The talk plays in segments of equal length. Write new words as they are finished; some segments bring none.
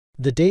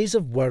The days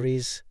of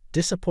worries,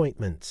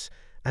 disappointments,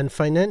 and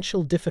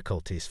financial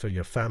difficulties for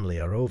your family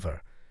are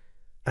over,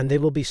 and they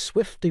will be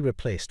swiftly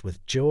replaced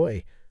with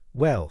joy,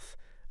 wealth,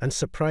 and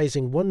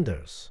surprising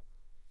wonders.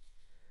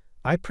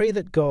 I pray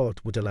that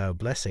God would allow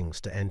blessings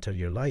to enter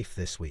your life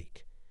this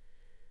week.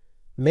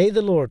 May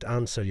the Lord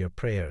answer your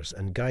prayers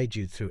and guide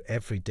you through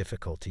every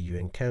difficulty you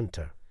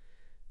encounter.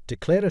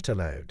 Declare it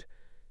aloud.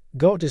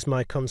 God is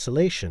my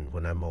consolation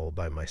when I'm all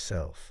by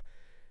myself.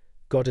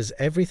 God is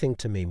everything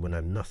to me when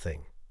I'm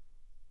nothing.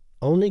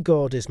 Only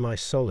God is my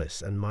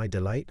solace and my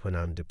delight when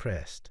I'm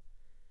depressed.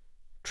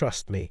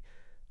 Trust me,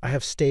 I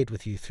have stayed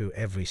with you through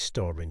every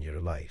storm in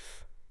your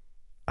life.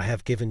 I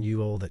have given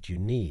you all that you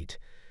need,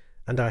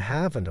 and I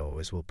have and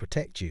always will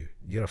protect you,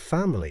 your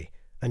family,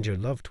 and your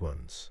loved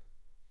ones.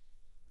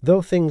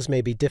 Though things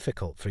may be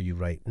difficult for you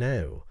right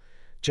now,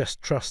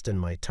 just trust in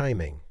my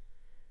timing.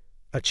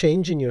 A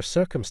change in your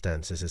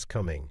circumstances is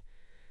coming.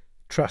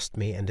 Trust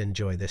me and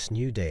enjoy this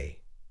new day.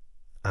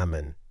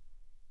 Amen.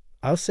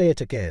 I'll say it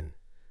again.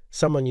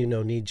 Someone you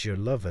know needs your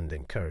love and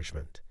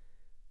encouragement.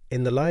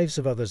 In the lives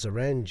of others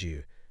around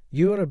you,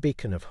 you are a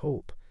beacon of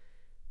hope.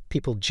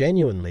 People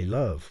genuinely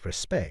love,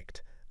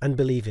 respect, and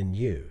believe in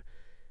you.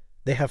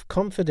 They have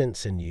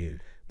confidence in you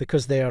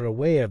because they are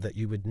aware that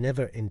you would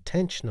never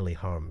intentionally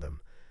harm them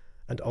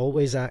and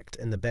always act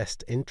in the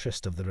best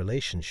interest of the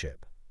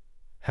relationship.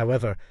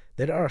 However,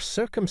 there are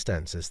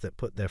circumstances that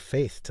put their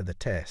faith to the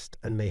test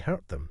and may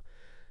hurt them,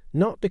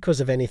 not because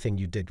of anything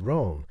you did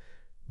wrong,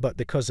 but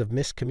because of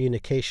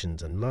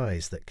miscommunications and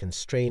lies that can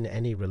strain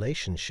any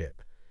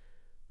relationship.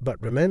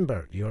 But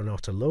remember, you're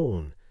not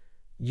alone.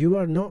 You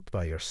are not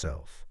by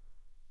yourself.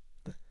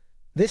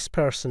 This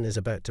person is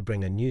about to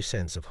bring a new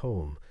sense of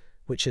home,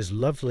 which is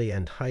lovely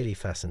and highly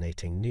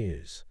fascinating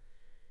news.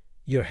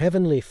 Your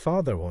Heavenly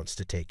Father wants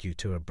to take you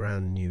to a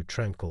brand new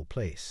tranquil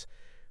place.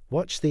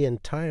 Watch the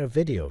entire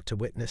video to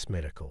witness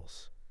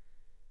miracles.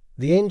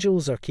 The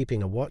angels are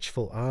keeping a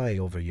watchful eye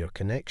over your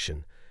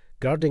connection,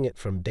 guarding it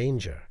from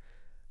danger,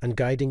 and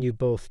guiding you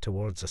both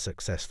towards a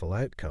successful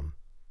outcome.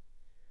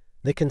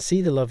 They can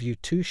see the love you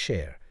two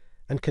share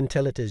and can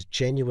tell it is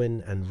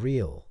genuine and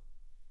real.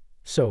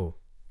 So,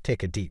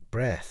 take a deep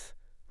breath,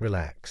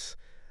 relax,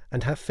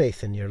 and have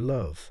faith in your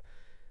love.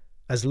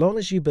 As long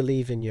as you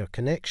believe in your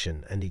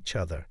connection and each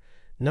other,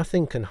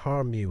 nothing can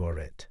harm you or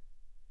it.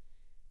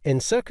 In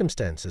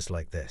circumstances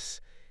like this,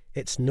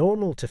 it's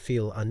normal to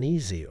feel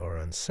uneasy or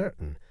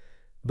uncertain,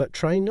 but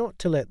try not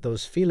to let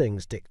those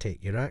feelings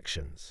dictate your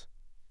actions.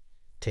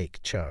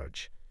 Take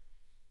charge.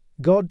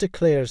 God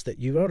declares that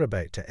you are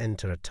about to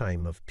enter a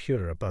time of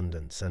pure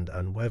abundance and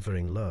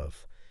unwavering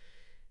love.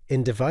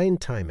 In divine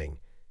timing,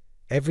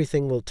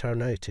 everything will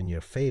turn out in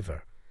your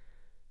favor.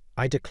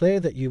 I declare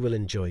that you will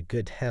enjoy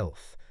good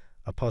health,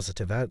 a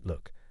positive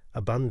outlook,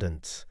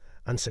 abundance,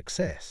 and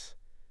success,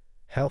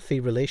 healthy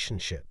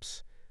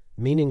relationships,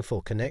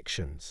 meaningful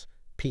connections,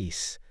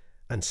 peace,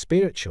 and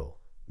spiritual,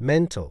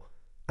 mental,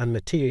 and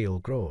material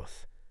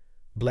growth,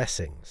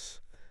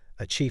 blessings,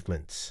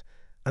 achievements,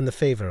 and the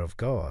favor of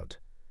God.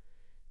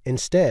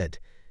 Instead,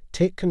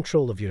 take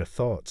control of your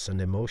thoughts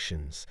and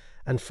emotions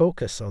and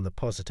focus on the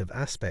positive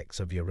aspects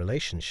of your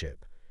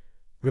relationship.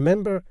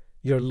 Remember,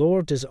 your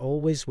Lord is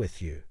always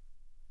with you.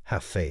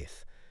 Have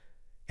faith.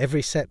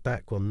 Every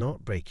setback will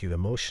not break you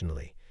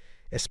emotionally,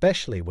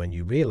 especially when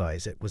you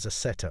realize it was a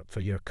setup for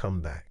your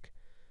comeback.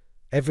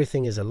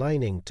 Everything is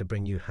aligning to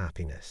bring you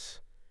happiness.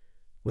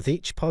 With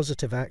each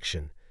positive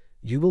action,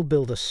 you will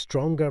build a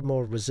stronger,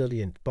 more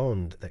resilient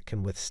bond that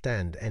can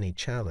withstand any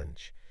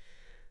challenge.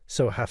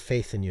 So have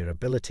faith in your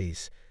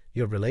abilities,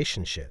 your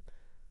relationship,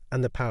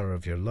 and the power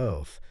of your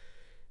love.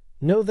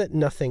 Know that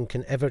nothing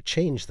can ever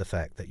change the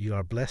fact that you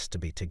are blessed to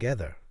be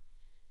together.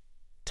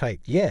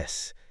 Type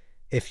yes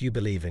if you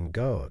believe in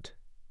God.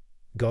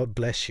 God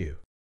bless you.